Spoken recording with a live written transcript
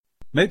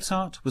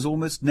Mozart was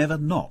almost never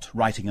not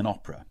writing an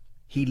opera.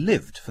 He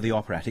lived for the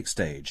operatic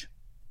stage.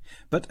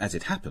 But as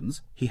it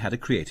happens, he had a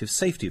creative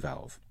safety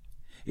valve.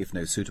 If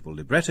no suitable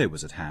libretto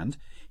was at hand,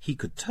 he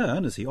could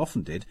turn, as he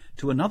often did,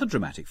 to another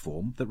dramatic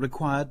form that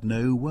required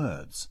no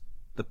words,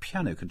 the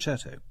piano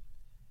concerto.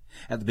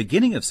 At the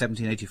beginning of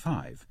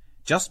 1785,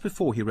 just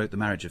before he wrote The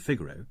Marriage of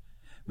Figaro,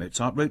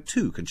 Mozart wrote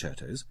two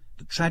concertos,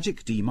 the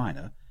tragic D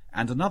minor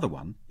and another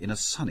one in a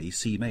sunny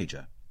C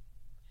major.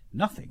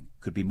 Nothing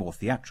could be more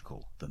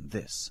theatrical than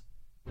this.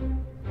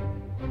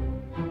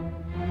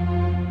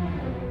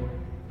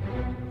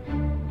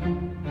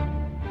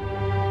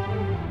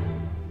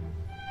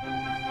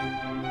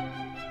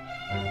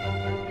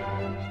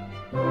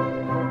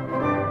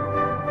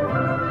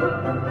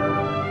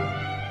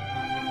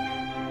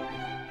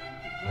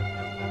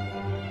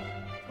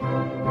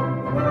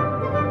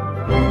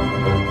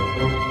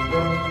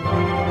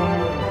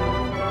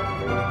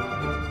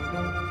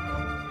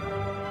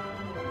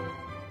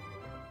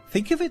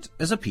 Think of it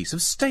as a piece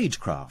of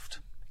stagecraft,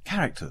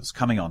 characters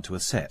coming onto a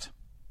set.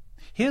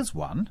 Here's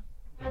one.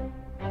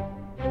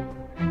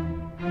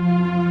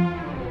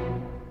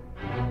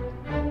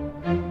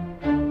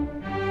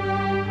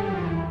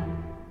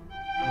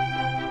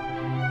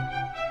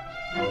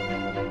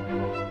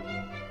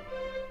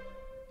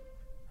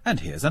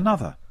 And here's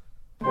another.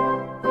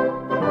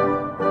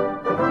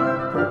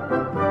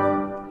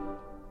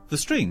 The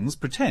strings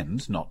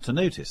pretend not to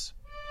notice.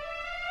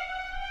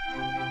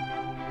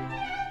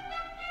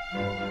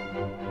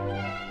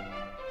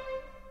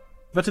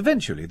 But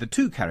eventually the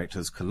two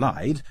characters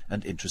collide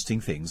and interesting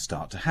things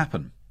start to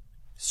happen.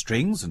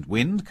 Strings and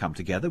wind come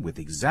together with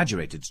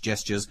exaggerated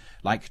gestures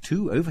like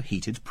two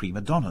overheated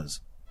prima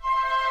donnas.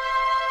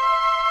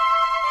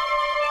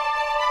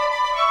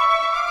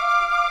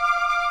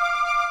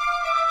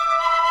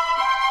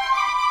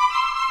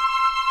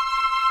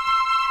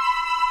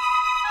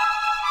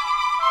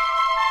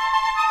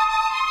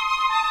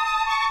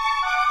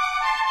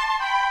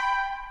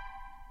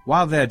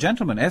 While their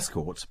gentlemen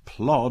escorts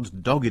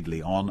plod doggedly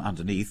on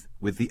underneath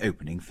with the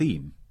opening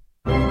theme.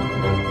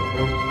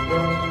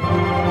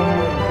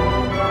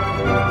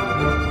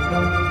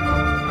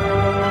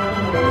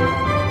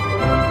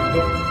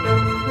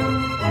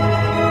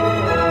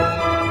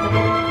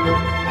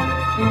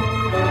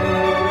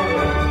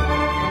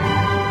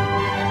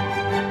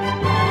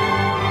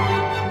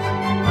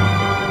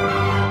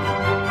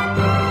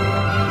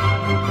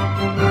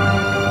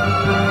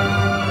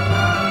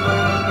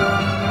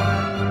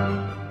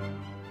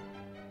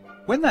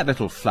 When that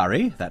little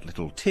flurry, that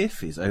little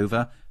tiff is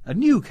over, a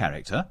new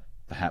character,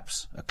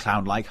 perhaps a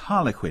clown-like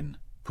harlequin,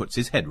 puts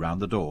his head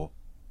round the door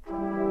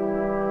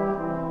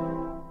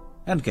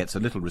and gets a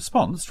little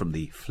response from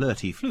the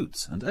flirty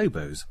flutes and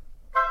oboes,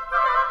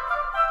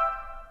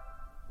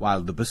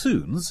 while the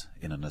bassoons,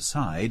 in an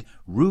aside,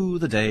 rue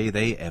the day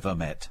they ever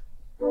met.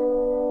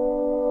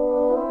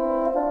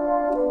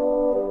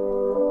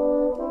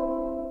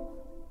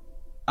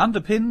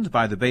 Underpinned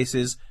by the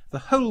basses, the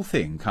whole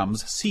thing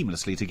comes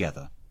seamlessly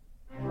together.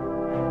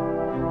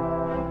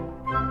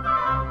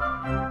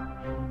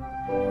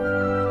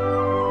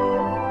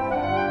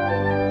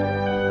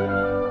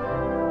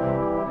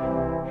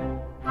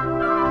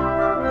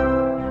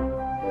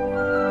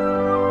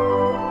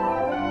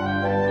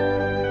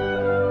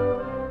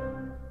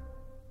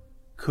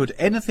 Could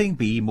anything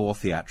be more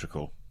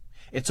theatrical?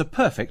 It's a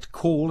perfect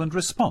call and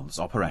response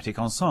operatic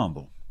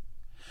ensemble.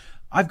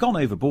 I've gone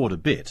overboard a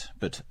bit,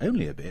 but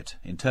only a bit,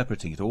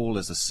 interpreting it all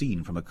as a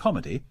scene from a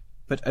comedy,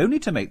 but only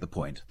to make the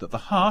point that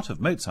the heart of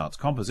Mozart's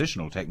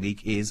compositional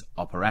technique is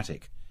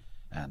operatic,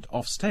 and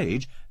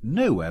off-stage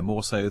nowhere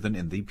more so than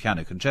in the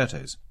piano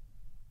concertos.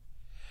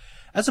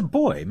 As a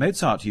boy,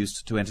 Mozart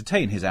used to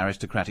entertain his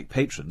aristocratic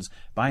patrons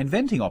by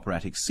inventing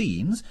operatic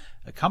scenes,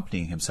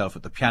 accompanying himself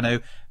at the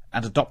piano,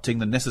 and adopting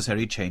the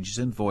necessary changes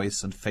in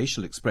voice and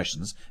facial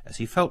expressions as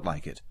he felt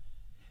like it.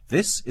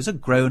 This is a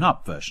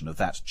grown-up version of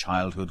that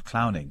childhood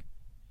clowning.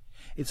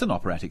 It's an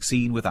operatic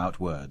scene without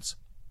words.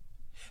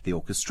 The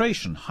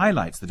orchestration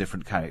highlights the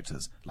different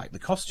characters, like the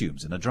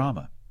costumes in a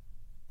drama.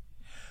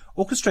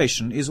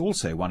 Orchestration is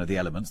also one of the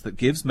elements that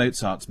gives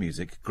Mozart's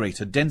music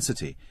greater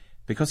density,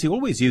 because he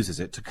always uses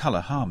it to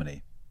colour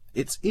harmony.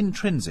 It's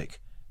intrinsic,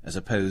 as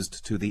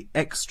opposed to the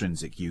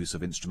extrinsic use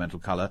of instrumental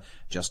colour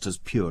just as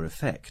pure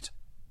effect.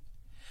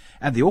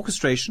 And the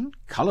orchestration,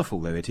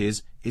 colourful though it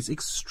is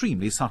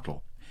extremely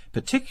subtle,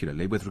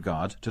 particularly with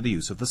regard to the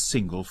use of the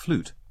single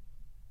flute.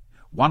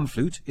 One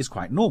flute is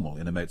quite normal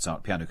in a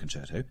Mozart piano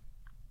concerto.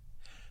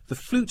 The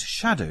flute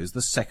shadows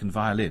the second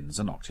violins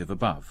an octave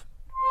above.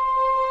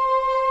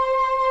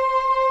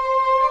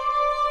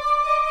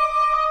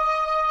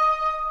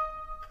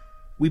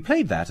 We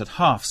played that at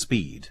half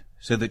speed,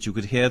 so that you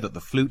could hear that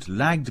the flute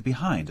lagged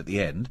behind at the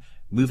end,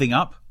 moving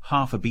up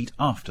half a beat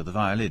after the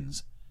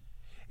violins.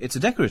 It's a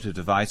decorative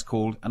device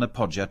called an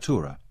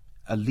appoggiatura,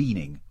 a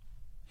leaning.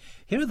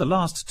 Here are the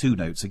last two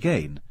notes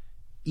again,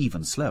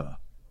 even slower.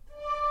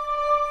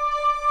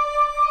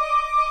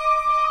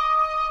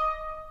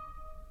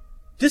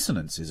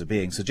 Dissonances are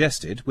being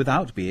suggested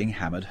without being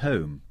hammered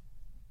home.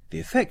 The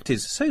effect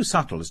is so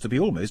subtle as to be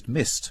almost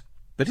missed,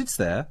 but it's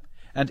there,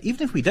 and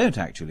even if we don't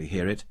actually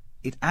hear it,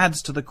 it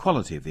adds to the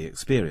quality of the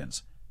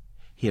experience.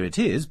 Here it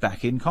is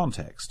back in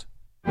context.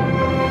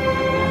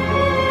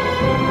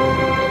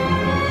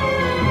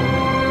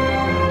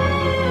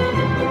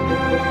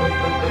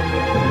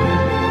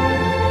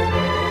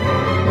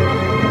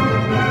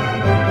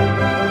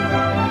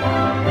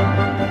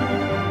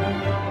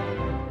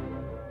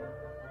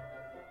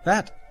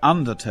 That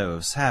undertow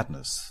of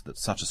sadness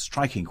that's such a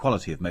striking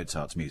quality of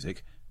Mozart's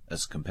music,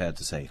 as compared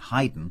to, say,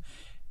 Haydn,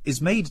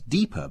 is made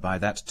deeper by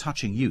that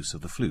touching use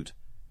of the flute.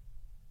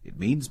 It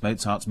means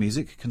Mozart's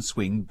music can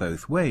swing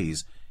both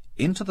ways,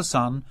 into the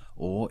sun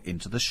or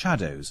into the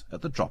shadows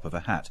at the drop of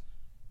a hat.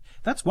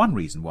 That's one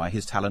reason why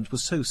his talent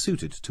was so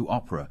suited to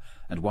opera,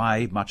 and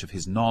why much of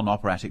his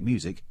non-operatic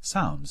music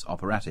sounds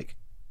operatic.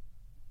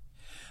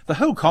 The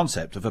whole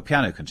concept of a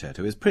piano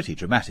concerto is pretty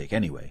dramatic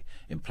anyway,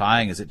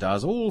 implying as it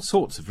does all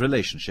sorts of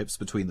relationships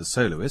between the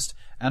soloist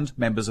and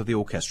members of the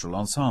orchestral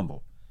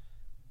ensemble.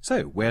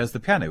 So, where's the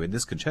piano in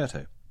this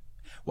concerto?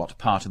 What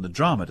part in the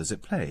drama does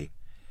it play?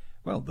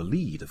 Well, the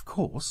lead, of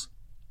course.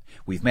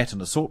 We've met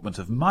an assortment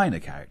of minor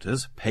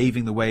characters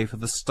paving the way for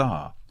the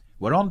star.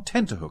 We're on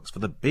tenterhooks for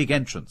the big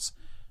entrance.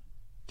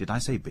 Did I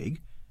say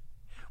big?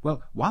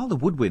 Well, while the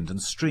woodwind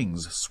and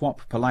strings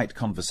swap polite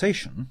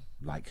conversation,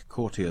 like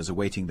courtiers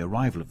awaiting the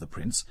arrival of the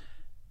prince,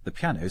 the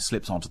piano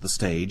slips onto the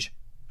stage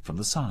from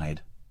the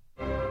side.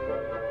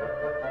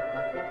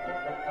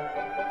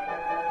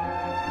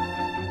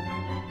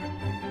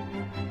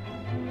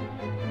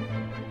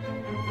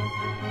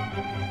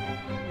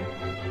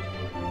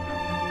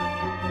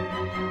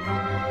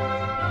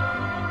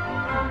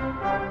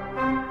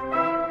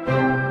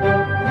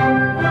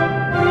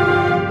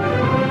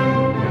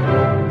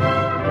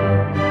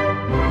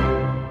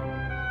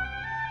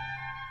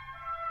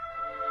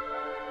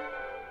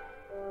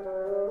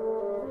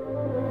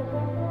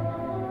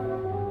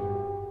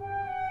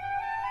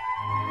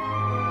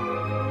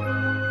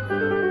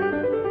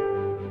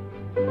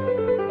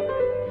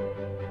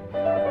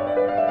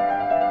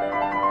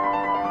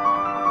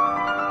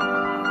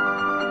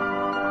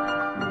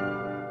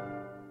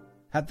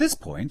 At this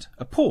point,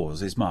 a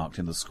pause is marked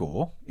in the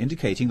score,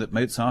 indicating that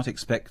Mozart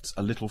expects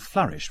a little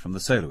flourish from the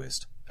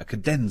soloist, a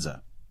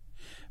cadenza.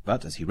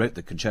 But as he wrote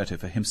the concerto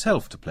for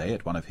himself to play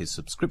at one of his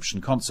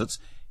subscription concerts,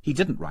 he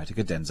didn't write a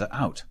cadenza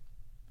out.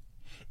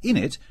 In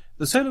it,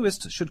 the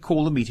soloist should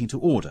call the meeting to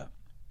order,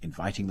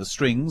 inviting the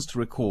strings to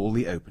recall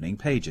the opening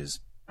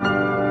pages.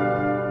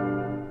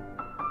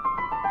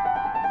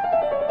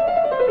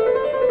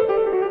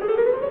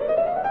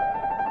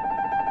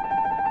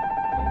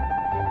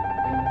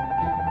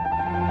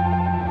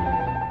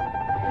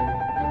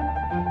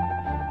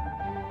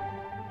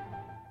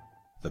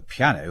 The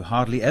piano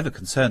hardly ever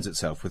concerns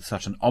itself with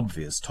such an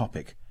obvious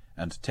topic,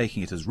 and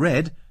taking it as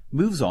read,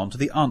 moves on to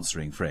the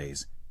answering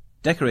phrase,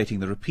 decorating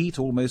the repeat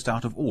almost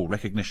out of all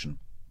recognition.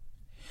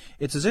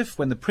 It's as if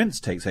when the prince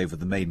takes over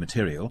the main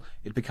material,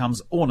 it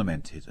becomes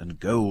ornamented and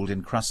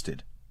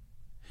gold-encrusted.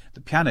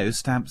 The piano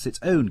stamps its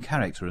own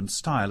character and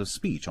style of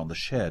speech on the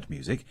shared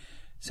music,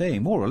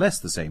 saying more or less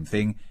the same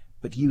thing,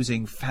 but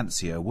using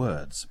fancier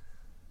words.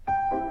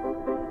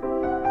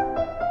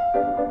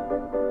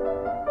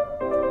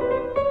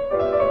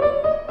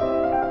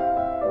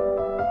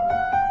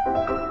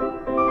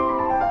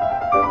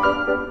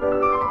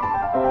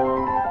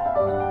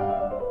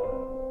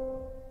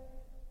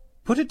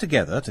 Put it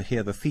together to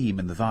hear the theme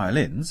in the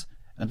violins,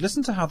 and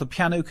listen to how the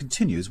piano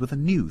continues with a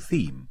new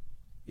theme.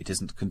 It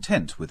isn't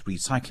content with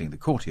recycling the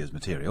courtier's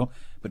material,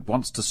 but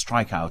wants to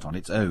strike out on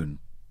its own.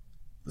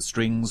 The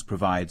strings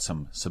provide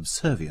some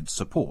subservient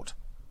support.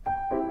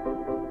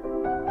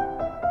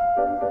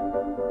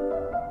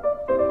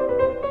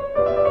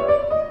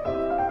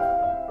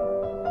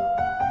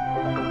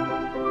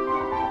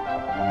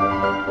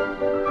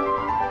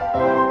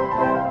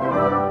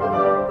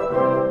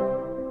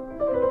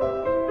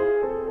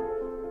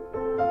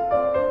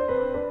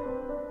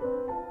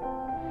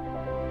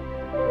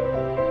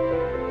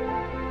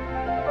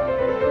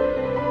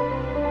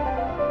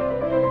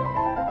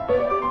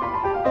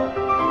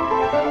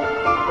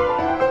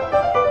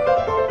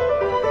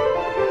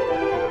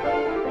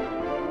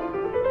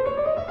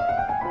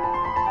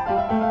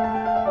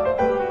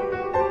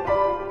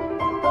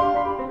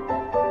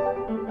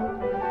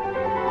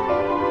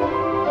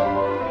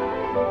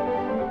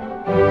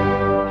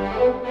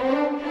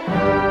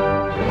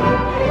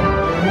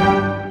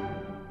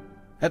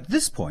 At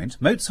this point,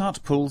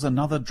 Mozart pulls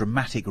another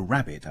dramatic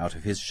rabbit out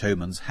of his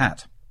showman's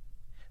hat.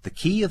 The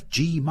key of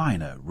G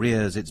minor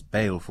rears its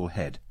baleful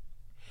head.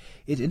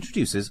 It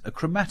introduces a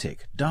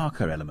chromatic,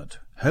 darker element,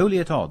 wholly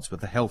at odds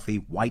with the healthy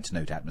white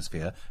note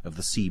atmosphere of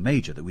the C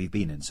major that we've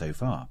been in so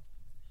far.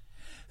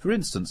 For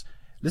instance,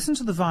 listen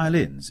to the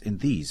violins in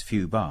these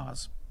few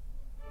bars.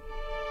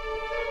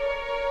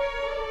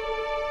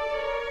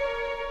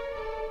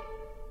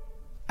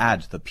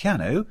 Add the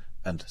piano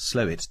and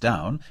slow it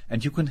down,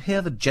 and you can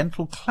hear the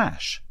gentle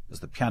clash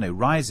as the piano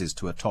rises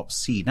to a top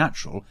C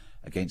natural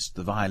against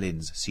the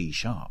violin's C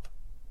sharp.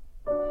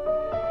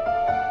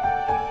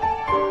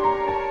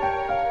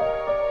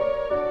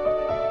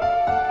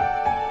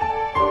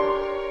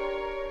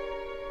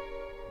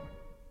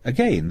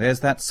 Again,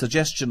 there's that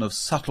suggestion of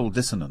subtle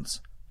dissonance.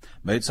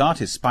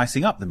 Mozart is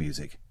spicing up the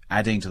music,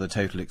 adding to the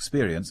total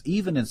experience,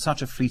 even in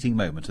such a fleeting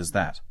moment as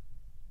that.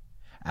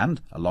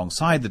 And,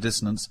 alongside the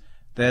dissonance,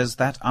 there's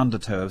that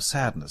undertow of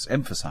sadness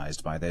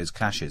emphasized by those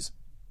clashes.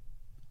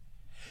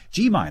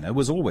 G minor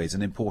was always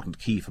an important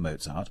key for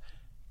Mozart.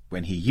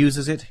 When he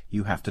uses it,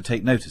 you have to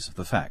take notice of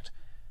the fact.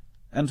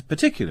 And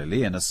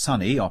particularly in a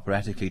sunny,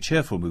 operatically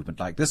cheerful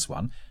movement like this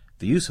one,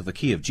 the use of the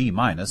key of G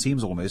minor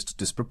seems almost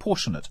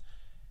disproportionate.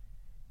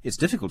 It's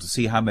difficult to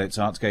see how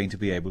Mozart's going to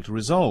be able to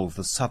resolve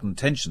the sudden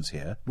tensions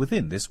here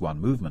within this one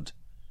movement.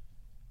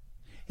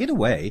 In a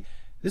way,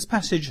 this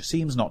passage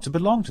seems not to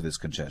belong to this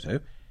concerto.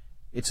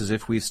 It's as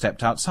if we've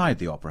stepped outside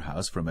the opera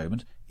house for a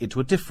moment into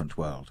a different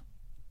world.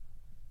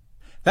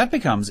 That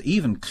becomes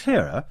even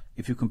clearer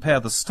if you compare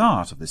the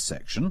start of this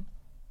section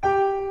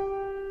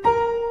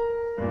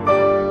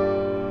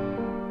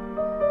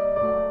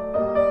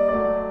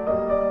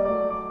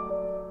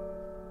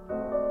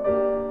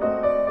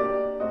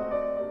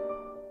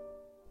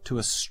to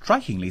a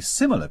strikingly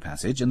similar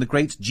passage in the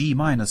great G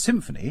minor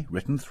symphony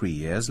written 3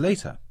 years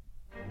later.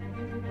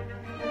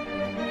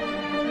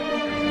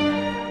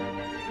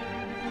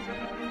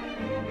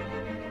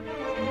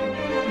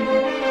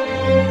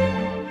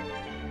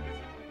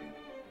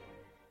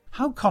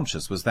 How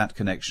conscious was that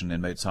connection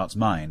in Mozart's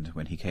mind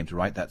when he came to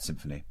write that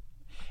symphony?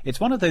 It's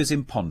one of those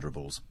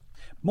imponderables.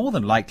 More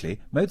than likely,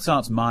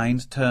 Mozart's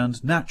mind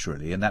turned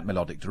naturally in that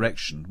melodic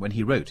direction when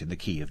he wrote in the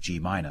key of G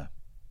minor.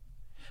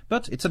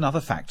 But it's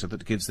another factor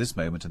that gives this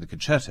moment in the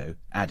concerto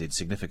added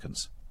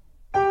significance.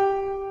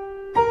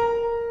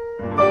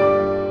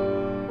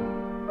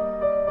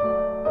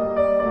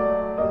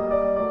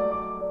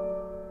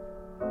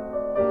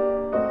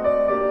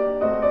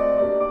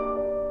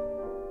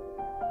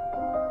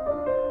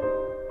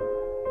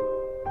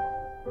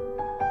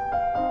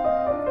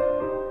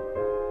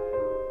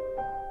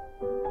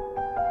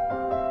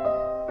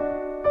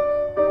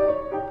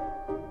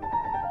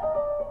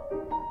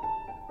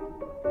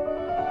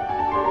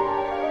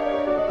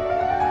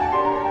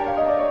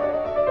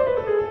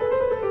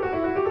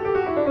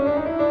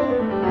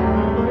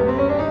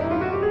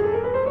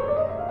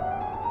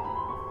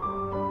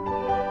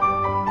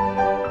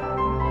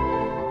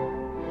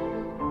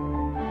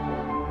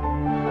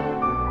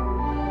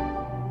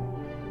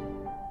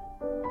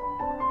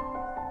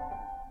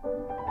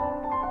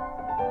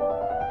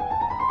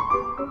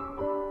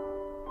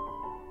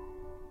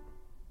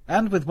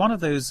 And with one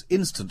of those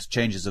instant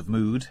changes of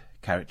mood,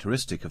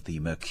 characteristic of the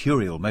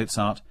mercurial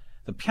Mozart,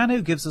 the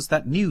piano gives us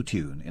that new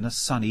tune in a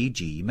sunny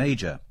G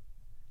major.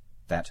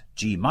 That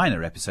G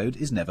minor episode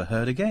is never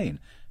heard again,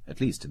 at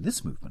least in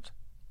this movement.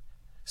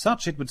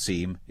 Such, it would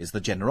seem, is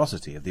the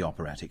generosity of the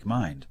operatic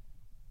mind.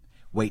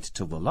 Wait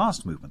till the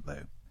last movement,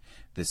 though.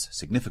 This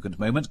significant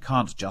moment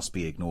can't just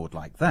be ignored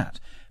like that,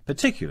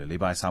 particularly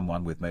by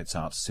someone with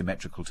Mozart's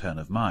symmetrical turn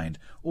of mind,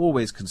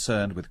 always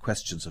concerned with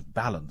questions of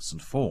balance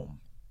and form.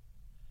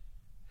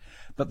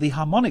 But the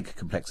harmonic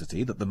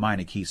complexity that the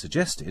minor key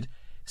suggested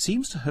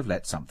seems to have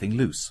let something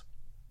loose.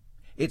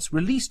 It's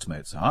released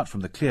Mozart from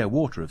the clear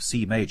water of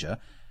C major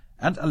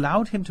and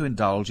allowed him to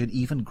indulge in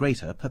even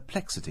greater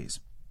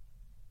perplexities.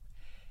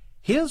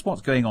 Here's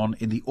what's going on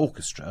in the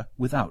orchestra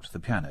without the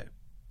piano.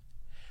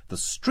 The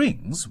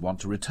strings want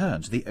to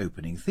return to the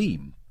opening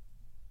theme.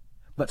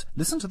 But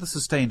listen to the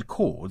sustained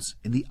chords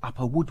in the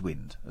upper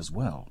woodwind as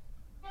well.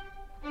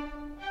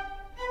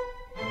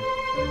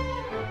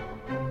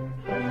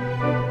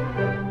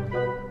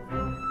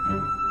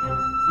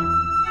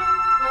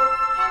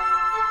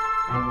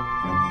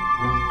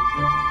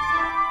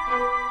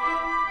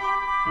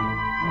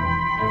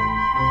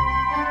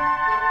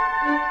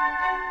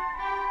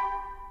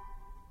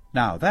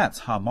 Now that's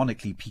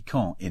harmonically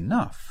piquant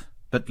enough,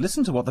 but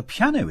listen to what the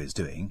piano is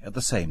doing at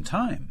the same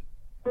time.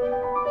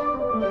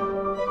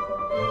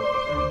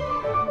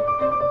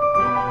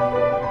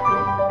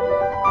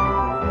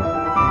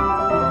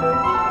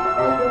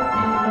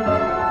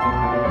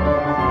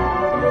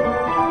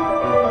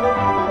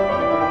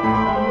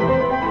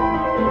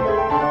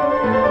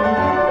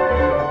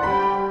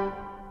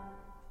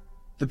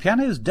 The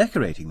piano's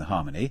decorating the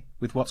harmony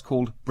with what's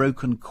called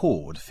broken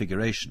chord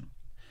figuration.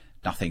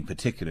 Nothing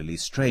particularly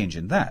strange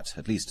in that,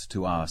 at least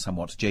to our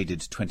somewhat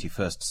jaded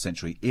 21st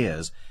century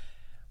ears.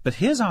 But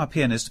here's our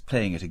pianist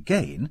playing it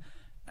again,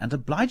 and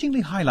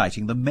obligingly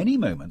highlighting the many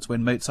moments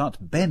when Mozart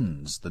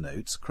bends the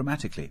notes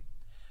chromatically.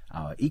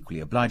 Our equally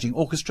obliging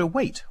orchestra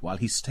wait while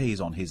he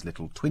stays on his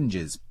little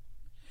twinges.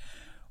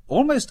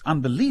 Almost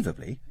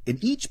unbelievably, in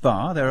each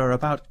bar there are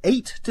about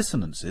 8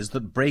 dissonances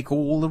that break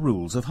all the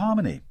rules of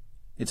harmony.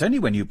 It's only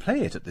when you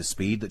play it at this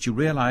speed that you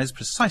realize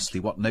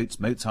precisely what notes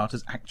Mozart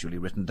has actually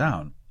written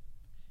down.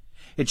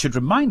 It should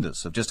remind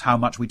us of just how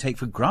much we take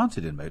for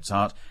granted in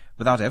Mozart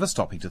without ever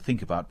stopping to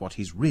think about what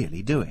he's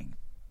really doing.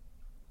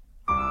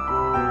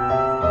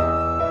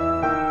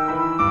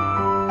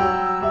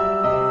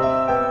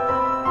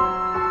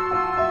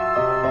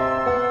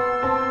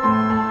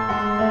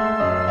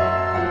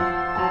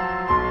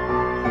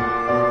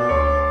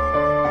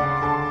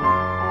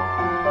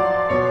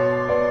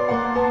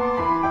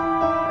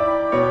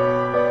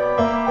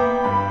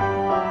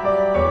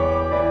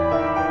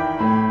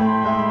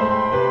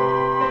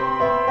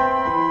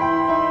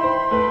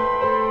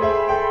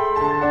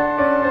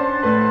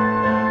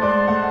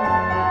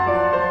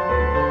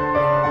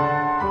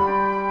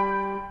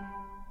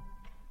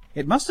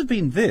 It must have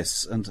been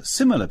this and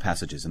similar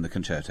passages in the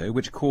concerto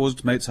which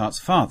caused Mozart's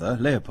father,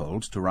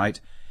 Leopold, to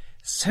write,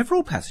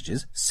 "Several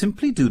passages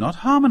simply do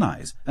not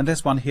harmonize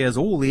unless one hears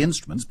all the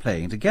instruments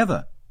playing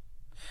together."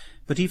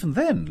 But even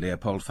then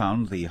Leopold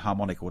found the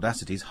harmonic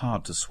audacities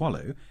hard to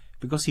swallow,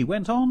 because he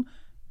went on,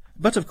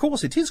 "But of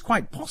course it is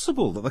quite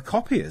possible that the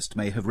copyist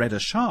may have read a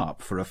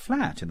sharp for a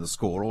flat in the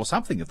score or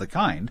something of the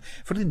kind,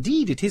 for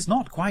indeed it is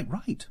not quite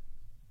right."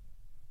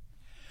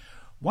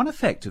 One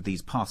effect of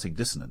these passing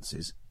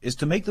dissonances is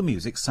to make the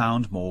music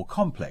sound more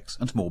complex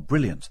and more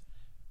brilliant.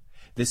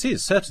 This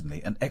is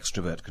certainly an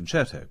extrovert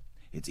concerto.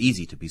 It's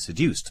easy to be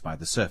seduced by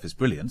the surface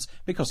brilliance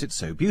because it's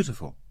so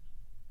beautiful.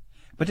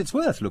 But it's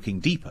worth looking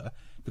deeper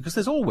because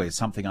there's always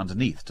something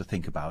underneath to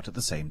think about at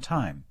the same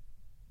time.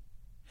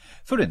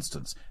 For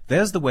instance,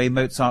 there's the way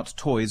Mozart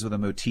toys with the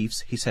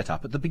motifs he set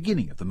up at the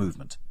beginning of the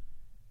movement.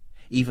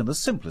 Even the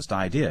simplest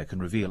idea can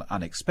reveal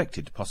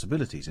unexpected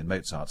possibilities in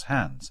Mozart's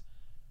hands.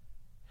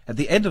 At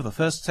the end of the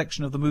first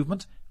section of the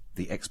movement,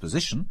 the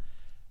exposition,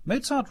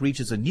 Mozart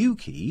reaches a new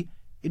key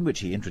in which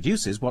he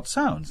introduces what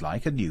sounds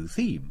like a new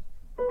theme.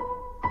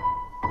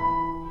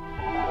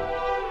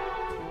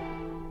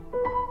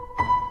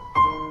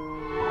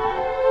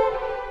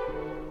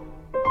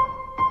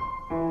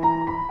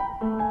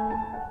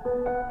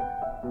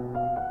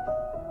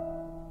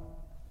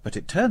 But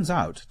it turns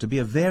out to be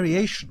a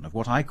variation of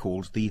what I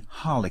called the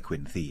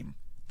Harlequin theme,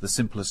 the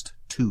simplest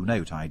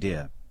two-note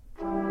idea.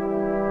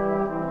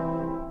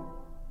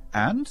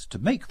 And, to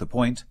make the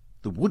point,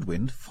 the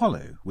woodwind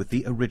follow with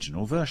the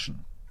original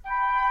version.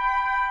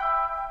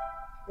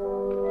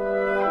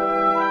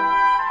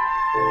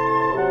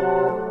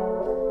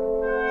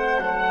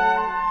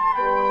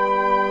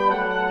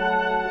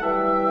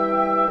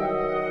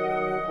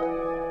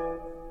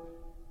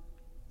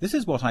 This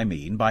is what I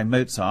mean by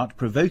Mozart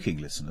provoking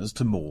listeners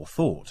to more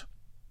thought.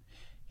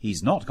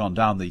 He's not gone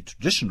down the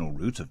traditional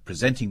route of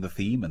presenting the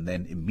theme and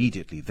then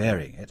immediately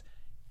varying it.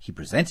 He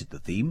presented the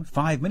theme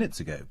 5 minutes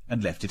ago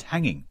and left it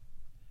hanging.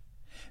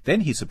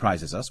 Then he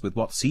surprises us with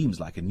what seems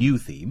like a new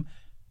theme,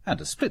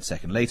 and a split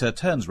second later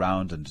turns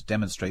round and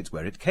demonstrates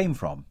where it came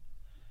from.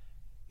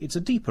 It's a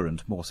deeper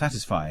and more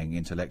satisfying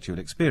intellectual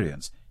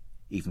experience,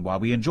 even while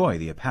we enjoy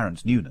the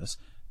apparent newness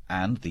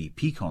and the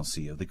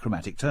piquancy of the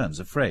chromatic turns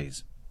of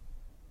phrase.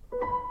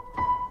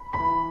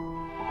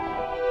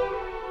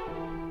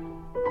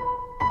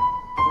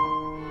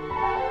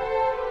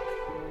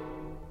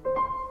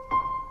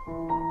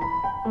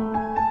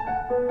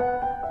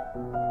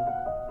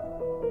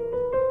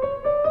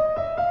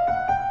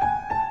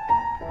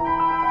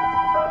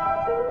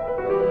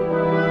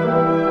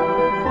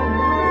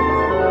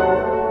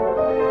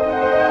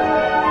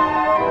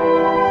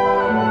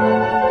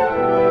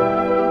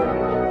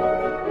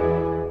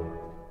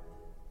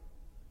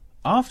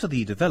 After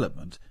the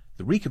development,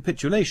 the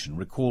recapitulation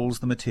recalls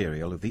the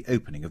material of the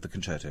opening of the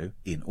concerto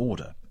in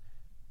order.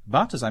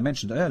 But, as I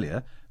mentioned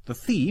earlier, the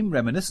theme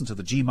reminiscent of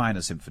the G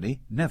minor symphony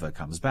never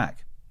comes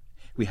back.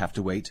 We have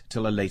to wait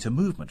till a later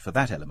movement for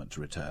that element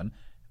to return,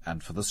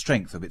 and for the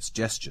strength of its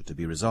gesture to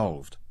be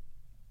resolved.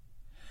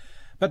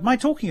 But my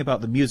talking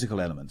about the musical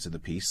elements in the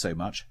piece so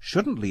much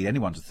shouldn't lead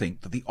anyone to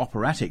think that the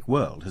operatic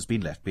world has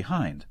been left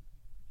behind.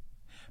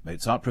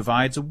 Mozart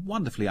provides a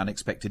wonderfully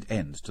unexpected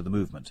end to the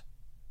movement.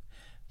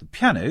 The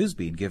piano's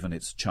been given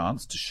its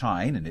chance to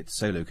shine in its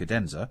solo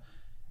cadenza,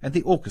 and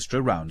the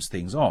orchestra rounds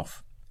things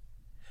off.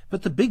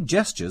 But the big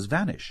gestures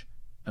vanish,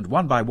 and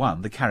one by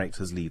one the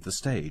characters leave the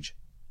stage.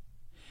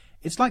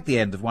 It's like the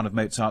end of one of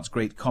Mozart's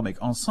great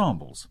comic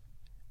ensembles.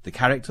 The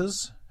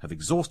characters have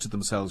exhausted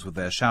themselves with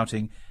their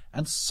shouting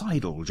and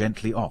sidle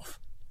gently off,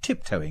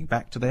 tiptoeing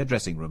back to their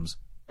dressing rooms.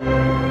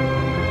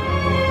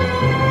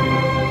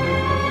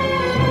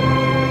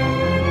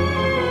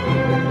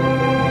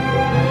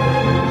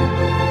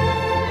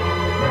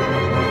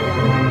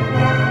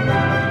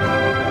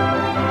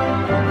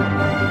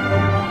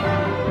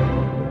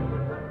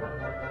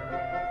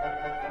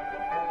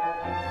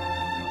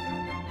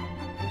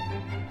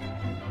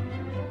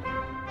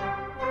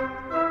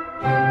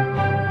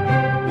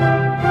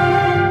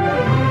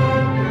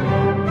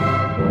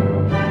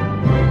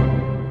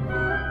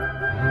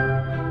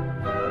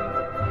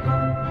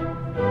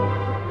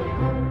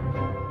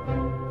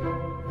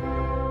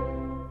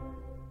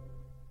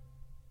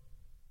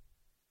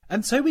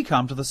 And so we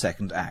come to the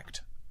second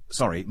act.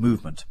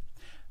 Movement.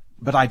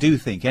 But I do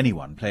think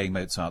anyone playing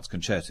Mozart's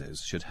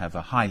concertos should have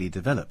a highly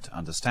developed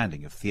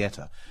understanding of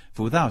theatre,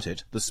 for without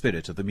it the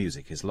spirit of the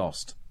music is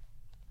lost.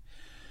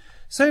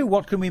 So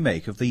what can we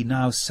make of the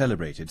now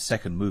celebrated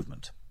second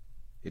movement?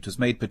 It was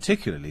made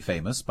particularly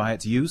famous by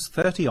its use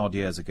 30-odd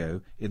years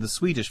ago in the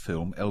Swedish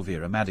film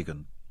Elvira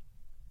Madigan.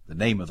 The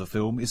name of the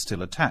film is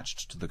still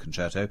attached to the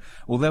concerto,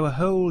 although a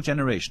whole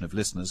generation of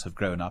listeners have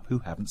grown up who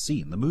haven't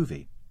seen the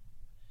movie.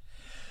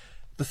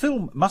 The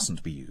film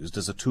mustn't be used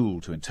as a tool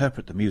to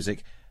interpret the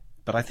music,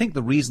 but I think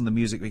the reason the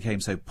music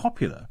became so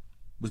popular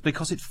was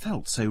because it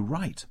felt so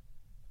right.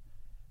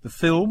 The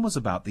film was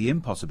about the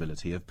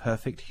impossibility of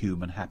perfect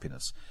human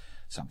happiness,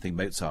 something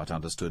Mozart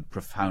understood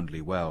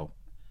profoundly well.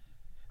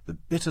 The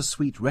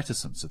bittersweet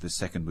reticence of this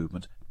second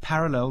movement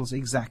parallels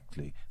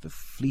exactly the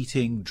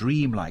fleeting,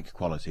 dreamlike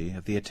quality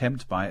of the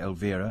attempt by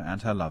Elvira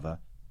and her lover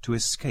to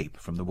escape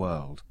from the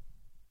world.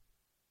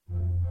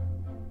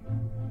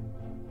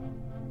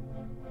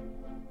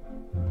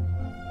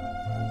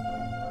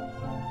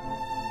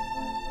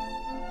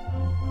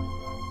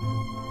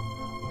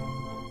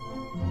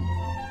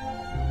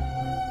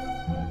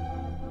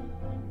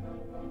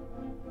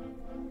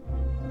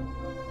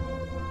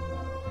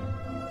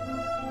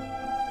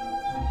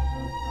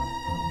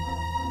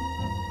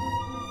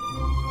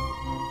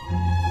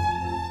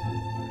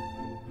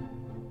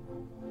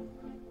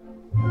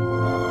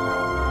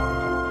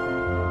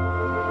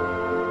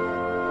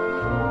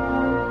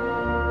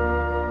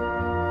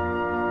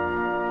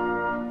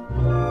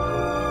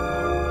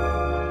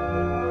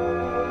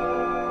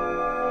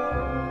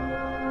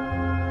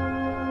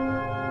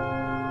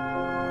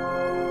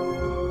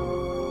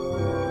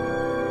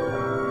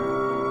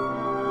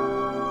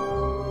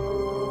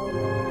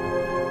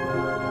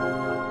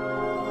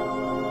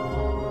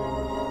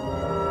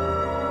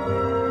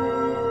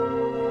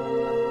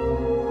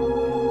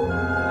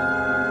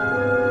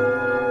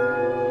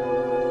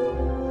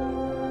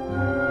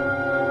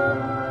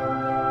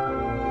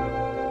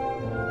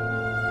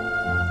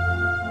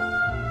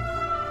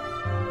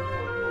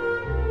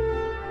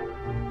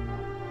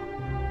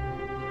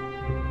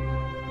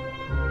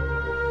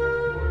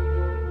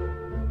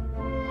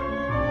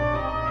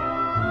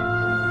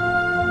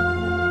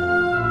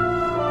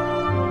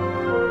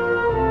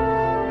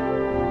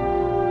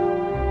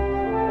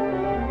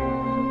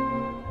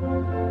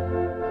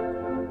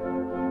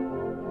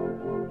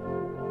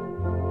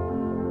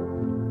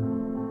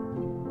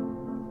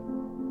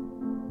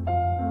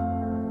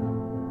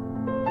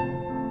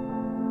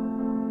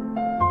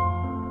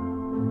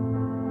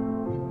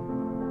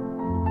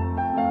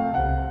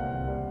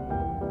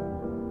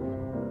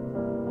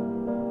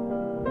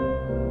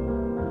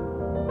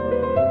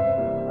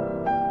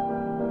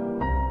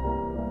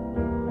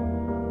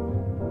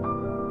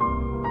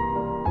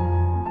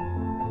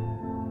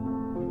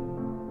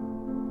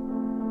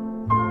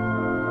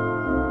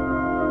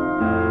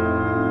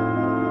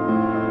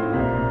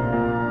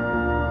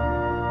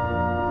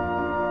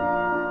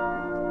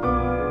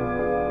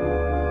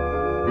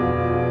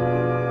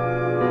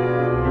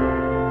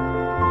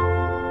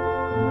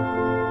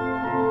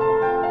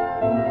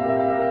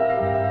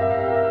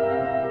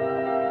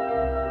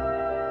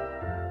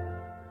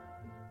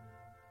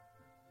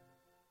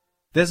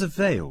 There's a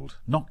veiled,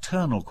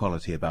 nocturnal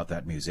quality about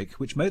that music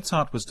which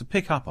Mozart was to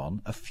pick up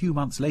on a few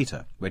months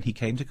later when he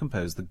came to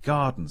compose the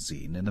garden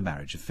scene in The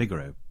Marriage of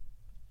Figaro.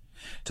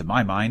 To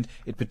my mind,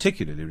 it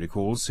particularly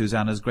recalls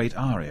Susanna's great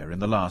aria in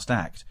the last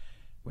act,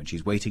 when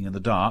she's waiting in the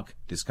dark,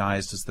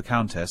 disguised as the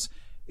Countess,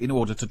 in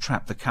order to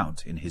trap the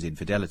Count in his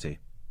infidelity.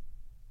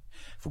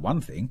 For one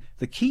thing,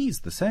 the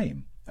key's the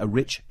same, a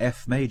rich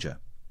F major,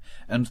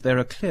 and there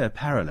are clear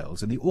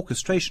parallels in the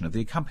orchestration of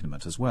the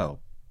accompaniment as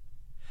well.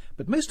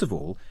 But most of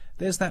all,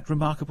 there's that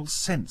remarkable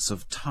sense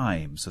of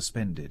time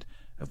suspended,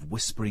 of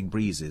whispering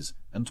breezes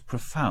and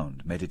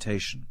profound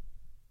meditation.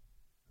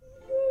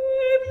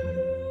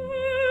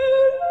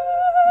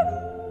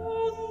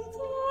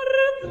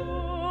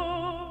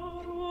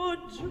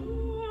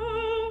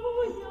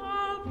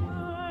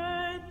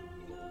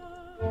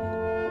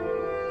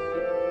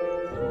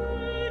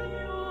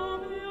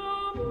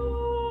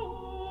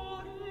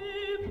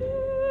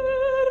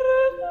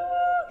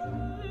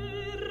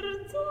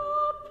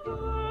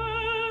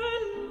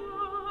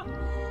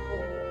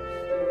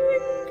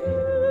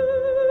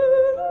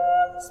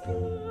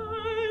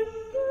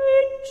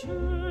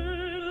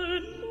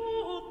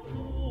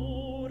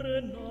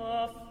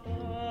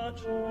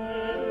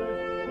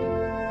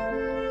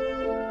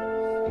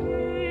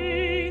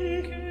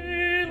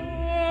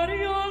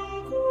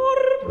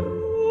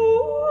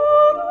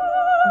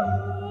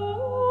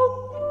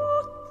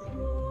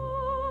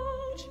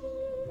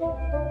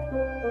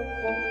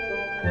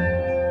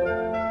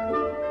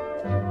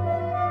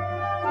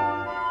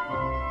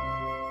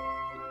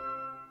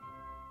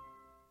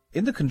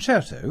 In the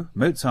concerto,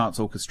 Mozart's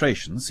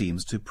orchestration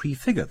seems to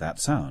prefigure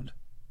that sound.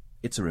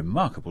 It's a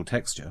remarkable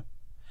texture.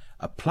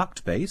 A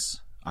plucked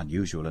bass,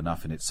 unusual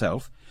enough in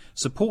itself,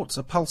 supports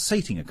a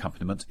pulsating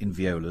accompaniment in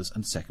violas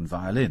and second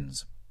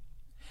violins.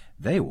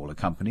 They all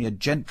accompany a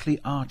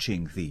gently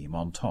arching theme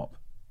on top.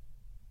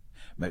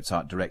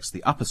 Mozart directs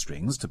the upper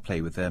strings to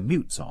play with their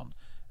mutes on,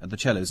 and the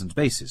cellos and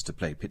basses to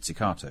play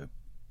pizzicato.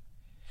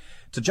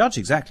 To judge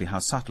exactly how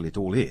subtle it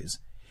all is,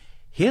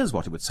 here's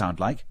what it would sound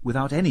like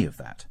without any of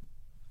that.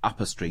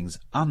 Upper strings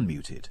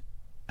unmuted,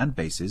 and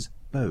basses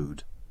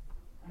bowed.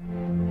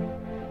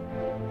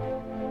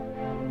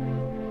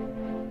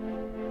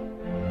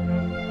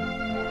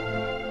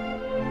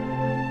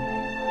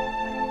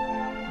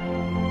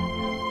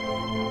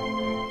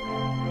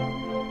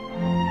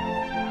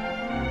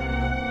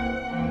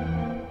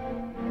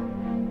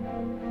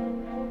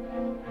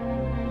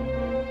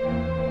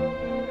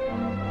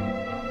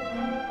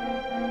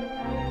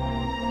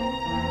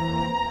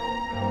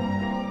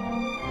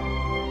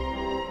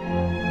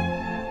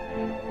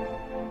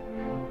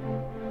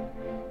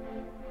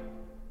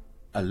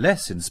 A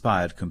less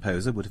inspired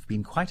composer would have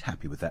been quite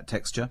happy with that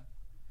texture.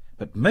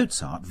 But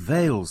Mozart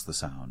veils the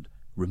sound,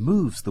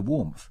 removes the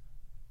warmth,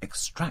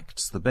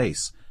 extracts the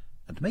bass,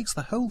 and makes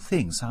the whole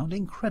thing sound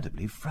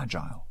incredibly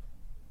fragile.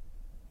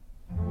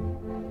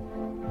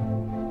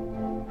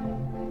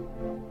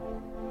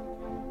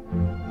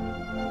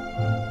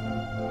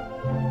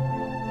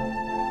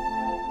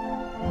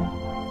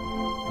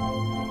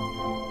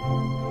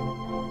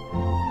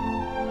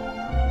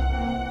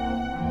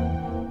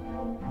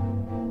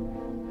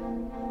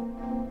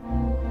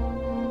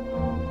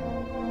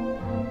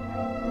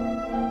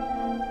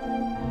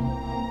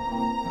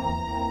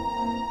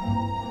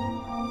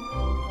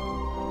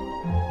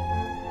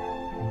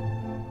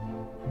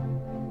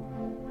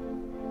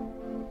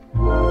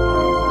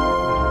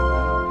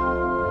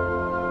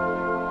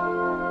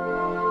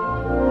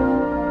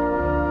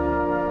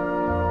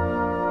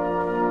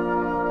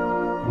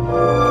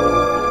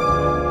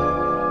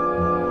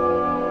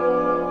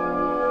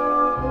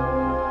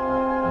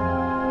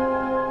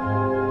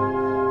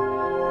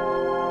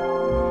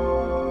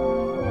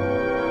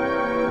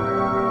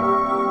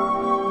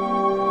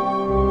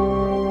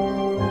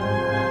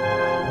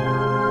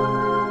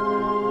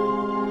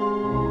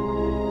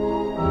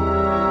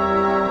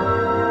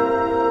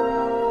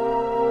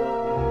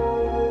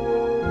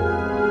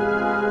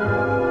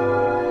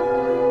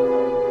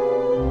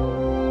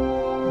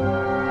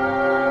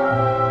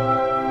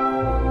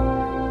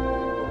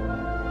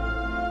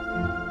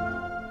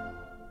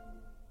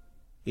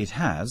 It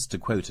has, to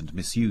quote and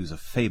misuse a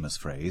famous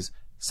phrase,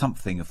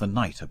 something of the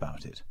night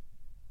about it.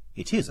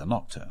 It is a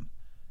nocturne,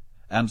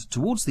 and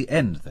towards the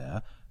end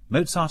there,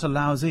 Mozart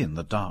allows in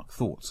the dark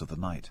thoughts of the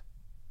night.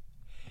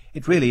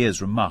 It really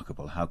is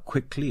remarkable how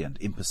quickly and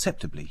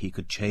imperceptibly he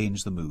could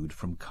change the mood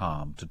from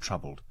calm to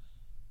troubled.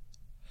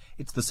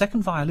 It's the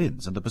second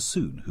violins and the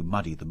bassoon who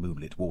muddy the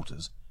moonlit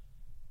waters.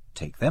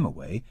 Take them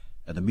away,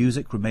 and the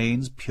music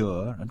remains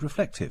pure and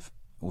reflective,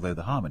 although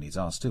the harmonies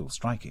are still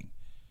striking.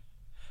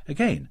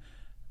 Again,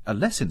 a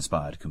less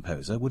inspired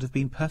composer would have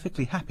been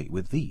perfectly happy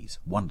with these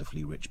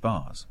wonderfully rich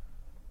bars.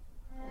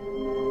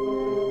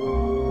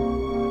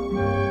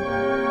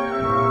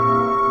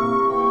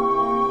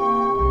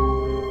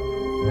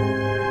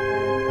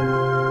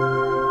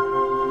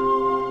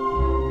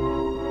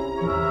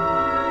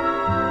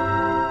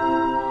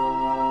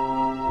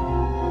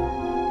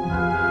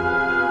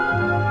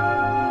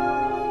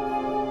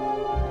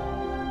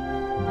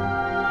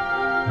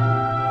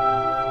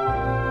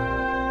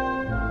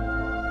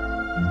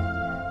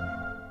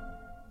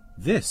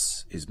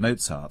 This is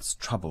Mozart's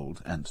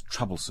troubled and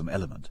troublesome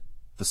element.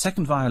 The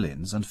second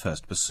violins and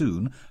first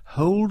bassoon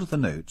hold the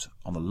note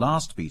on the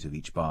last beat of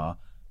each bar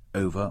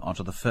over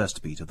onto the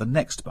first beat of the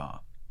next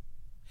bar.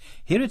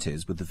 Here it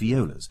is with the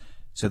violas,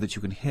 so that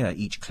you can hear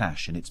each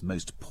clash in its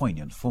most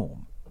poignant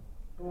form.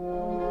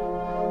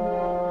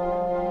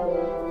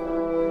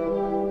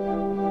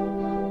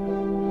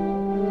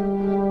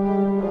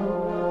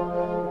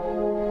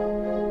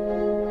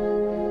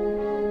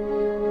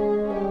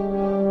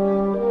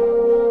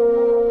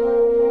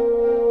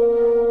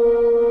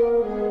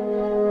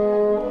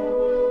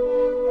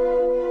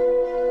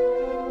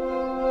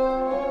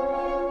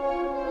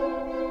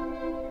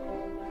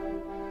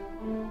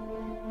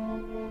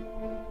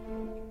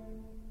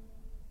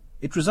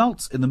 It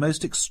results in the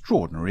most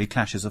extraordinary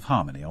clashes of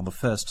harmony on the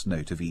first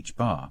note of each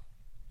bar.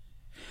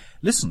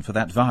 Listen for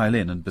that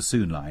violin and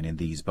bassoon line in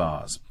these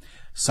bars.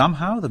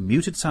 Somehow the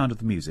muted sound of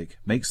the music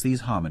makes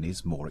these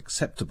harmonies more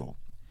acceptable.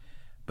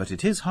 But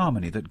it is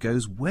harmony that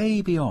goes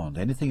way beyond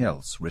anything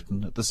else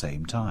written at the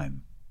same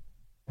time.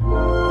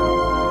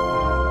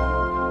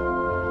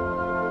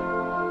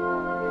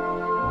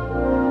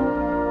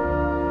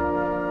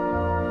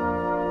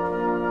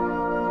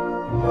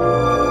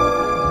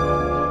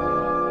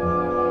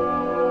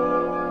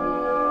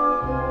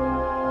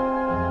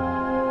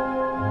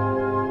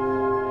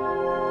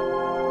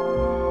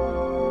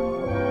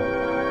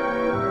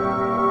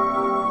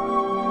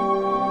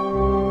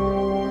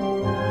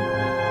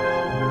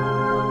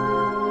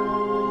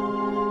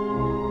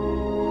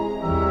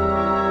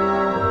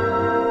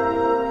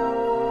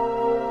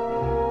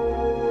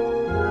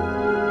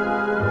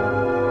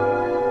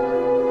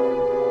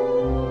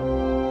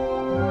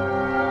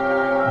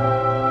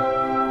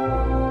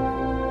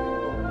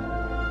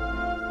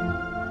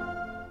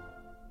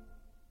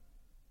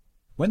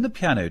 When the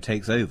piano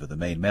takes over the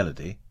main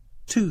melody,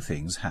 two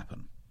things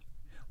happen.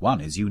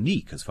 One is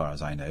unique, as far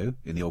as I know,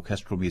 in the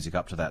orchestral music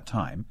up to that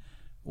time,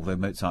 although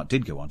Mozart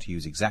did go on to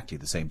use exactly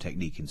the same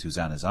technique in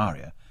Susanna's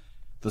aria.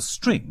 The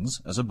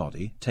strings, as a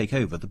body, take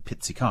over the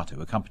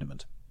pizzicato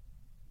accompaniment.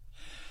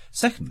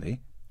 Secondly,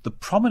 the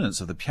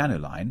prominence of the piano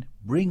line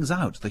brings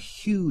out the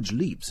huge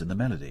leaps in the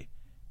melody.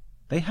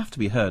 They have to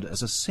be heard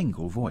as a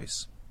single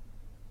voice.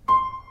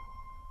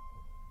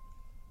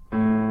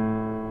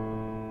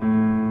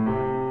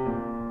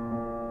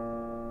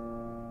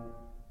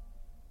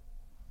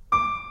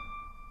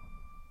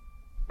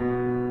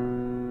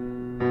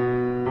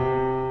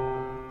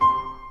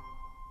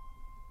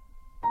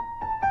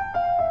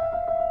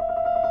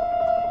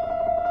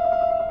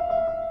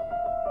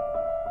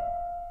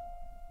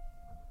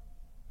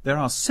 There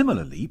are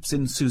similar leaps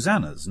in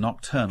Susanna's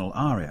nocturnal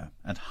aria,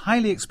 and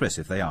highly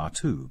expressive they are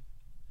too.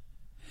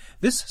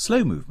 This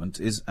slow movement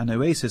is an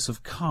oasis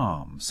of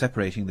calm,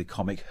 separating the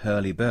comic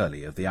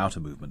hurly-burly of the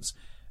outer movements,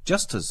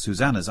 just as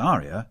Susanna's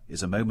aria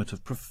is a moment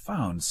of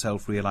profound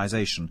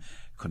self-realization,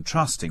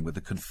 contrasting with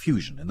the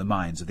confusion in the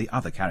minds of the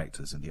other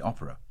characters in the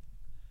opera.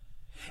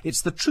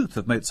 It's the truth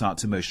of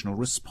Mozart's emotional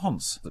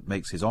response that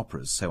makes his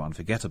operas so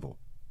unforgettable.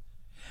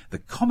 The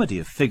comedy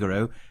of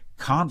Figaro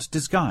can't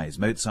disguise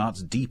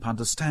Mozart's deep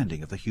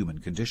understanding of the human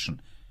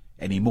condition,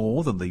 any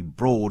more than the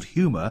broad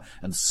humour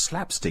and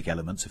slapstick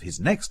elements of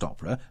his next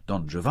opera,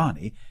 Don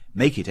Giovanni,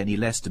 make it any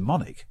less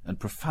demonic and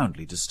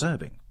profoundly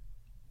disturbing.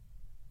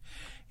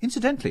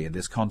 Incidentally, in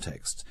this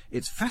context,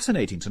 it's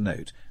fascinating to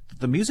note that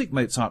the music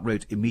Mozart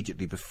wrote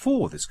immediately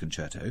before this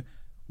concerto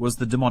was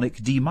the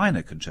demonic D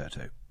minor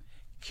concerto,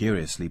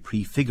 curiously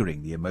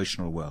prefiguring the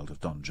emotional world of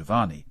Don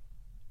Giovanni.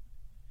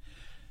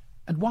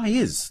 And why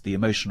is the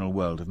emotional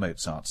world of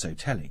Mozart so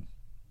telling?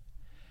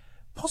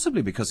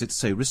 Possibly because it's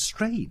so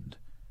restrained.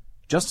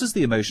 Just as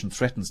the emotion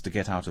threatens to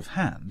get out of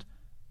hand,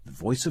 the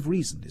voice of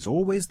reason is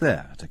always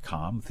there to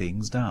calm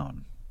things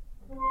down.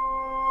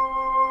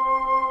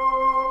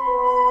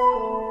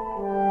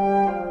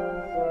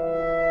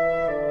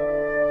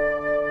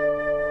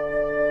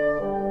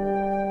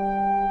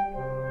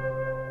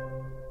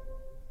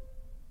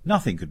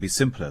 Nothing could be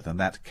simpler than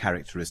that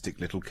characteristic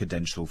little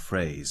cadential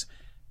phrase,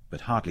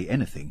 but hardly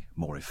anything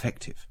more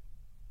effective.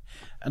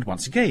 And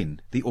once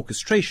again, the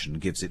orchestration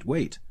gives it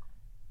weight.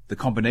 The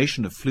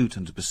combination of flute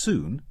and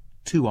bassoon,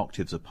 2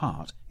 octaves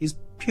apart, is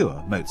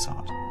pure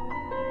Mozart.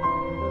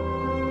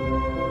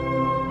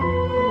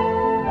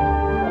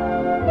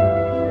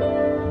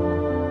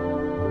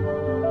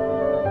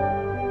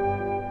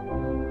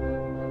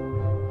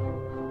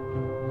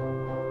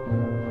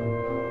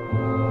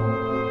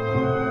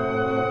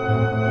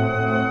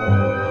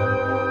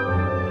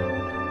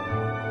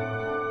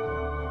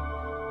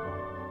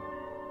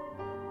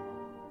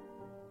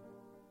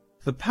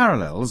 The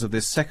parallels of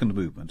this second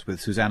movement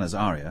with Susanna's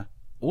aria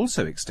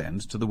also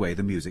extend to the way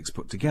the music's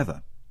put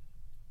together.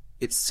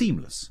 It's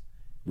seamless,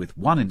 with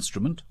one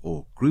instrument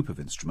or group of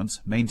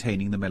instruments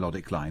maintaining the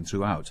melodic line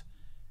throughout.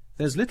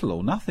 There's little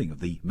or nothing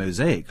of the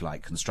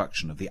mosaic-like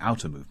construction of the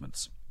outer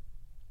movements.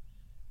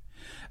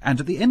 And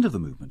at the end of the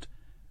movement,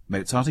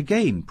 Mozart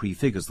again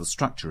prefigures the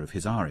structure of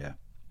his aria.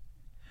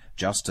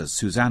 Just as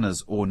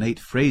Susanna's ornate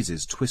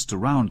phrases twist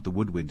around the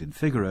woodwind in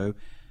Figaro,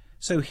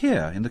 so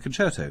here, in the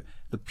concerto,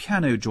 the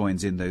piano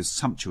joins in those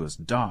sumptuous,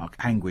 dark,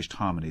 anguished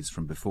harmonies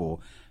from before,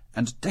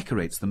 and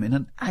decorates them in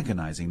an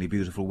agonizingly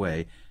beautiful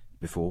way,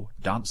 before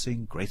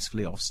dancing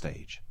gracefully off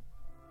stage.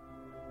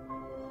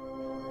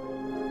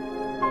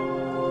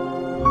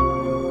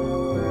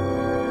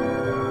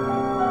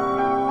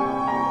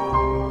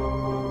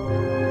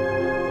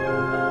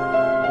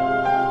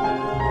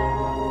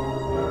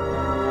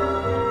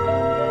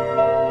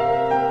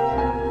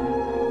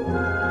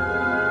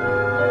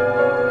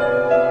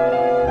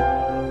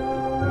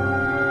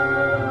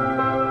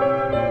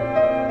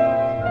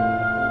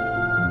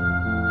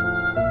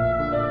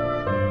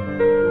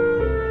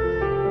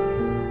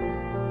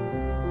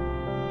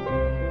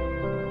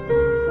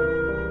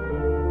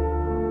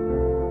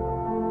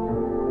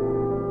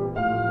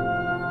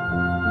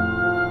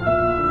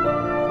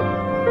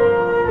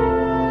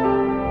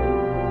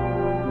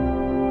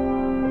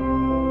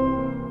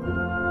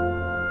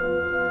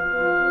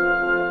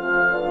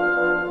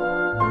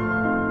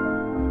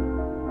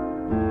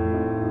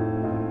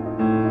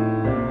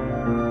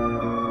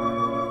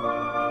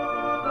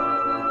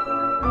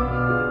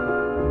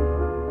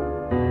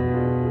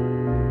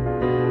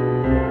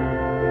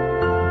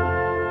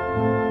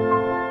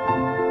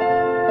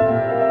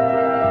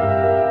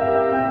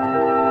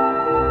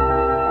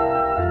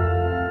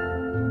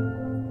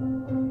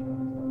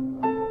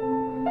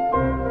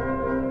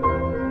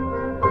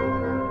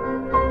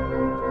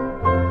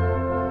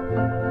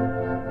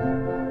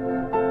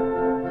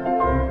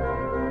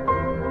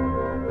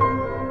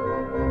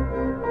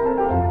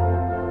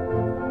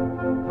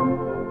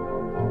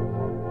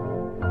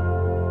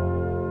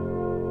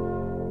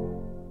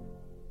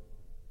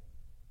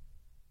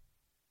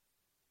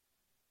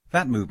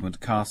 That movement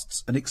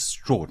casts an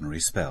extraordinary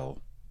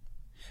spell.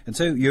 And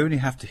so you only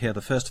have to hear the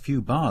first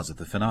few bars of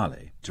the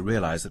finale to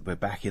realize that we're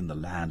back in the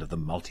land of the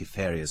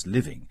multifarious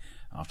living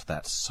after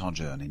that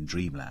sojourn in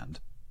dreamland.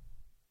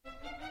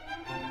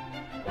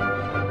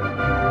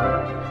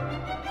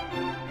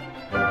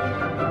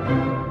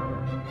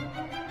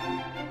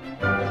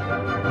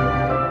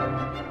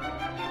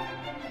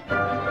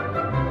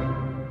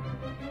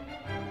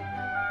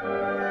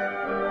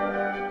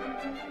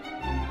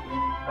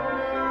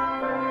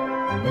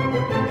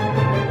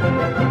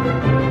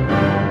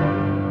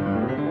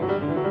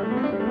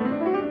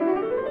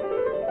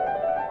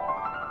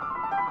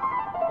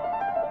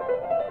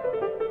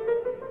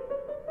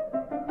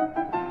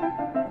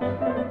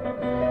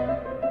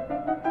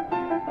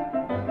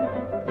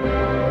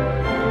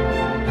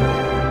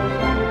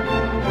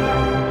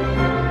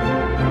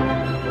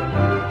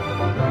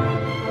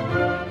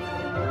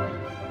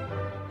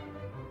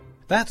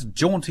 That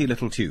jaunty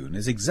little tune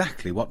is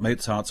exactly what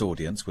Mozart's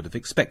audience would have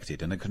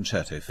expected in a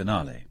concerto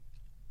finale.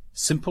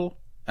 Simple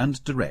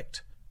and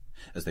direct,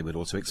 as they would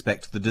also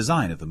expect the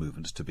design of the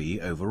movement to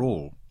be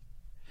overall.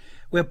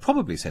 We're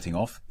probably setting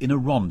off in a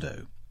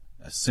rondo,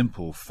 a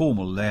simple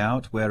formal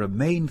layout where a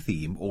main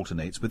theme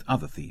alternates with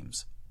other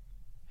themes.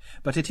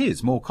 But it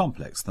is more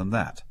complex than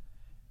that.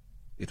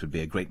 It would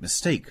be a great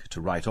mistake to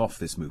write off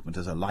this movement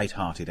as a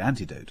light-hearted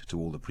antidote to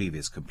all the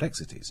previous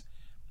complexities.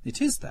 It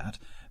is that,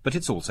 but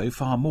it's also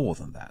far more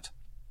than that.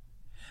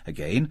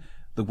 Again,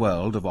 the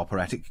world of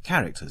operatic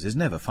characters is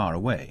never far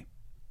away.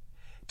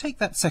 Take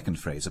that second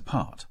phrase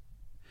apart.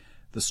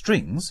 The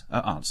strings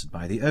are answered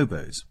by the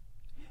oboes.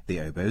 The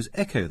oboes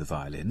echo the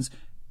violins.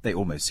 They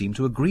almost seem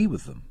to agree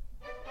with them.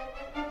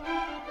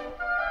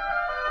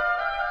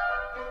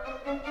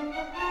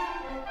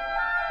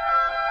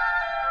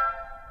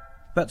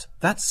 But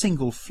that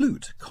single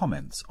flute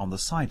comments on the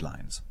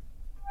sidelines.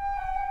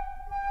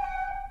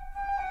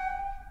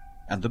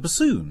 And the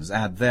bassoons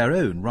add their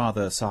own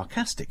rather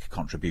sarcastic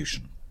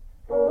contribution.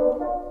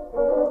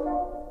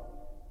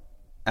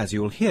 As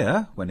you'll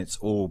hear, when it's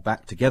all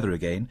back together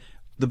again,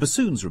 the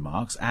bassoon's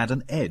remarks add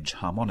an edge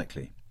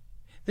harmonically.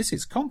 This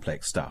is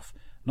complex stuff,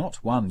 not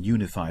one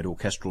unified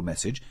orchestral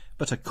message,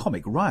 but a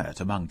comic riot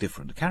among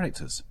different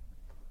characters.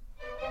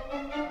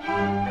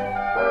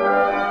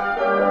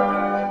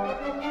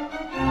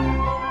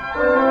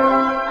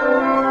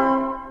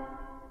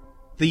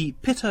 The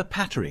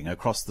pitter-pattering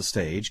across the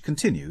stage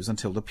continues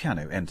until the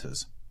piano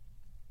enters.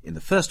 In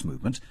the first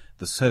movement,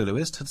 the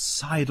soloist had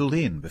sidled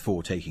in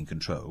before taking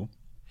control.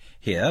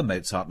 Here,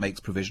 Mozart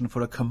makes provision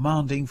for a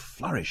commanding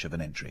flourish of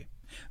an entry.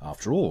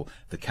 After all,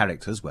 the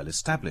character's well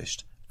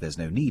established. There's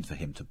no need for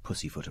him to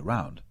pussyfoot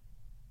around.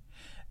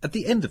 At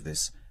the end of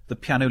this, the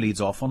piano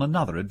leads off on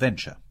another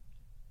adventure.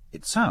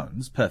 It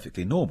sounds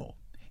perfectly normal,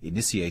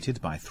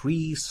 initiated by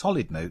 3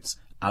 solid notes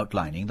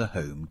outlining the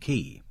home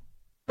key.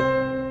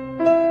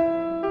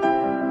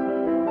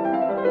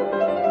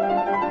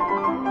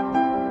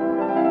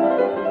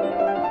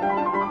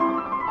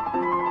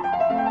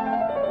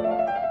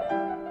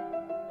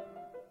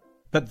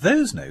 But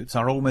those notes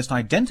are almost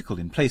identical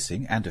in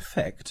placing and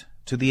effect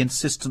to the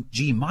insistent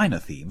G minor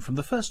theme from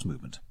the first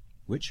movement,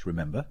 which,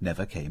 remember,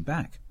 never came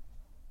back.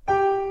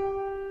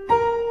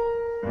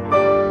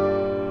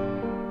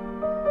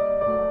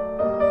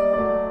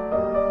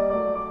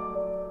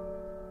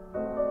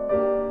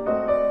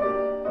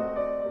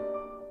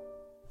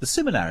 The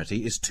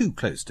similarity is too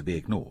close to be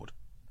ignored.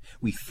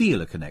 We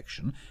feel a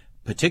connection,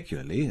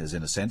 particularly as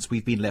in a sense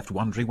we've been left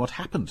wondering what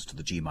happened to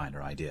the G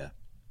minor idea.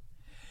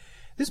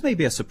 This may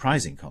be a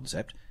surprising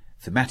concept.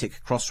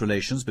 Thematic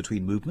cross-relations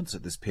between movements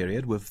at this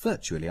period were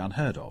virtually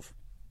unheard of.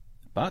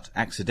 But,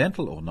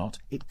 accidental or not,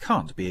 it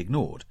can't be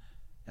ignored,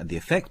 and the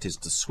effect is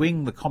to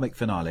swing the comic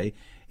finale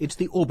into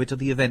the orbit of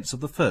the events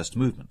of the first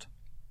movement.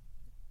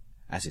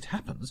 As it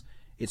happens,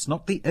 it's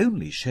not the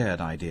only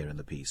shared idea in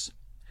the piece,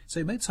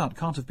 so Mozart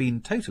can't have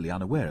been totally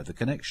unaware of the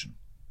connection.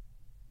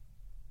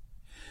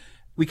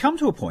 We come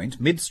to a point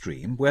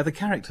midstream where the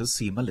characters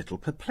seem a little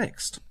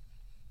perplexed.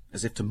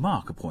 As if to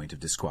mark a point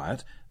of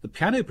disquiet, the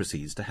piano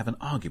proceeds to have an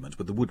argument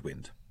with the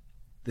woodwind.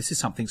 This is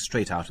something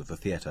straight out of the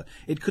theatre.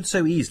 It could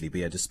so easily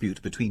be a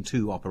dispute between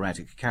 2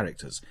 operatic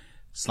characters,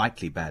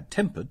 slightly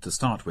bad-tempered to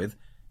start with,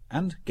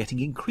 and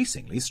getting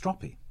increasingly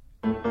stroppy.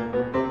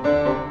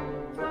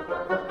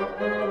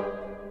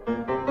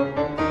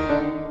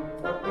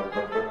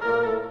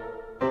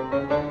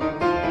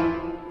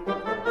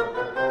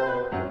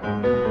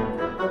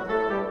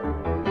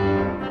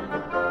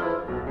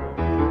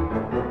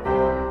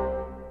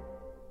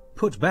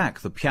 Put back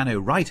the piano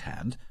right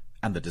hand,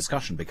 and the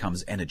discussion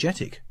becomes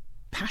energetic,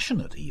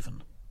 passionate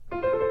even.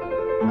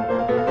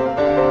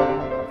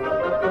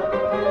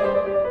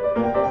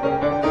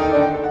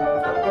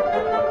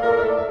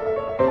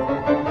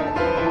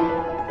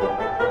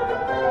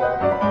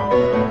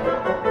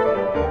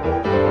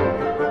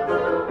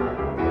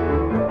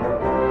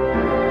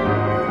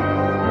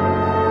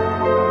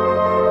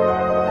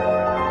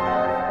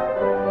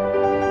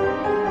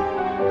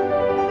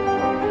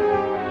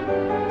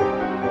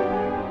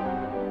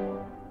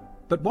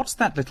 But what's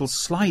that little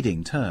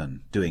sliding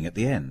turn doing at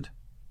the end?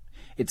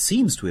 It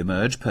seems to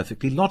emerge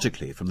perfectly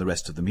logically from the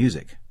rest of the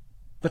music,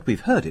 but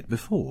we've heard it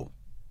before.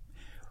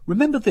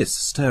 Remember this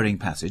stirring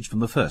passage from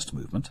the first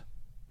movement?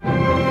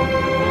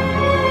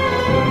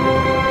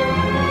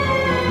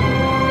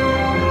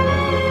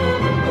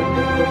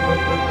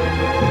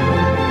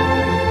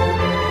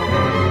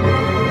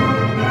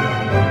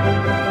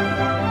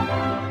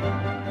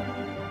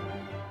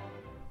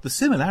 The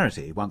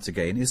similarity, once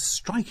again, is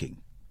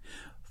striking.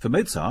 For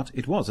Mozart,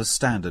 it was a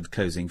standard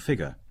closing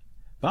figure,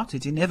 but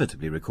it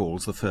inevitably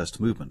recalls the first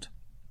movement.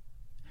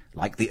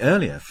 Like the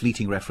earlier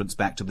fleeting reference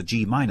back to the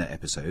G minor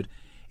episode,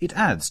 it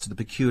adds to the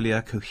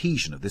peculiar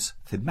cohesion of this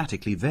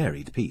thematically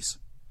varied piece.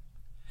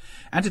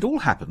 And it all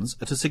happens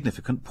at a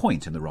significant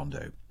point in the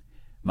rondo,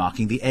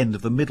 marking the end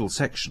of the middle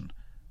section,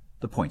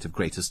 the point of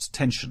greatest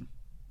tension.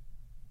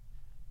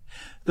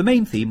 The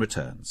main theme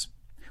returns,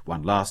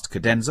 one last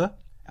cadenza,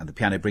 and the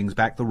piano brings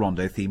back the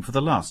rondo theme for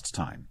the last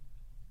time.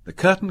 The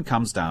curtain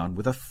comes down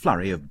with a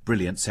flurry of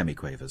brilliant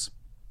semiquavers.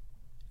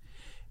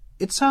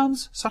 It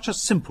sounds such a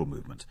simple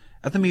movement,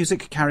 and the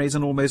music carries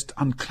an almost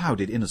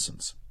unclouded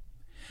innocence.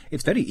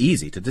 It's very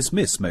easy to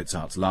dismiss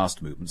Mozart's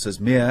last movements as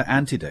mere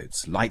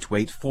antidotes,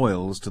 lightweight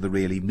foils to the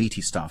really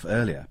meaty stuff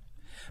earlier.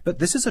 But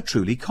this is a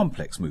truly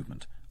complex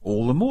movement,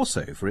 all the more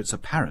so for its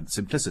apparent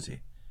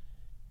simplicity.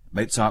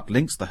 Mozart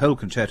links the whole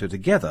concerto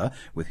together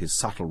with his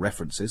subtle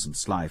references and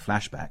sly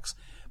flashbacks,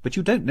 but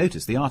you don't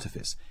notice the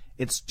artifice.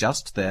 It's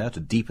just there to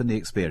deepen the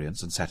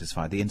experience and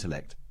satisfy the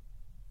intellect.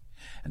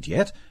 And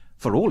yet,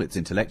 for all its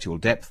intellectual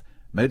depth,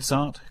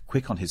 Mozart,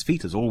 quick on his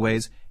feet as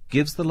always,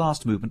 gives the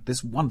last movement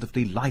this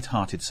wonderfully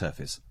light-hearted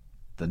surface,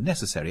 the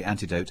necessary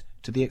antidote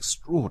to the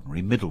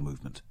extraordinary middle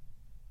movement.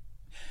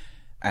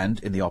 And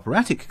in the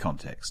operatic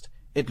context,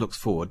 it looks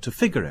forward to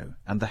Figaro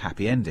and the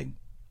happy ending.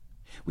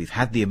 We've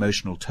had the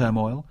emotional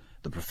turmoil,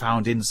 the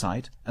profound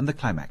insight, and the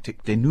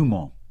climactic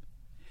denouement.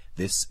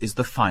 This is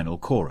the final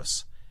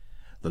chorus.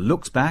 The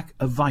looks back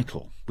are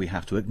vital. We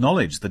have to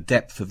acknowledge the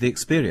depth of the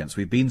experience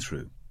we've been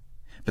through.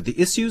 But the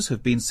issues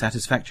have been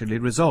satisfactorily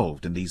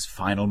resolved in these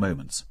final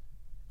moments.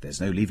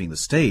 There's no leaving the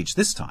stage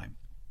this time,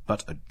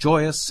 but a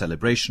joyous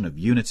celebration of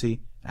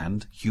unity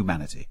and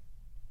humanity.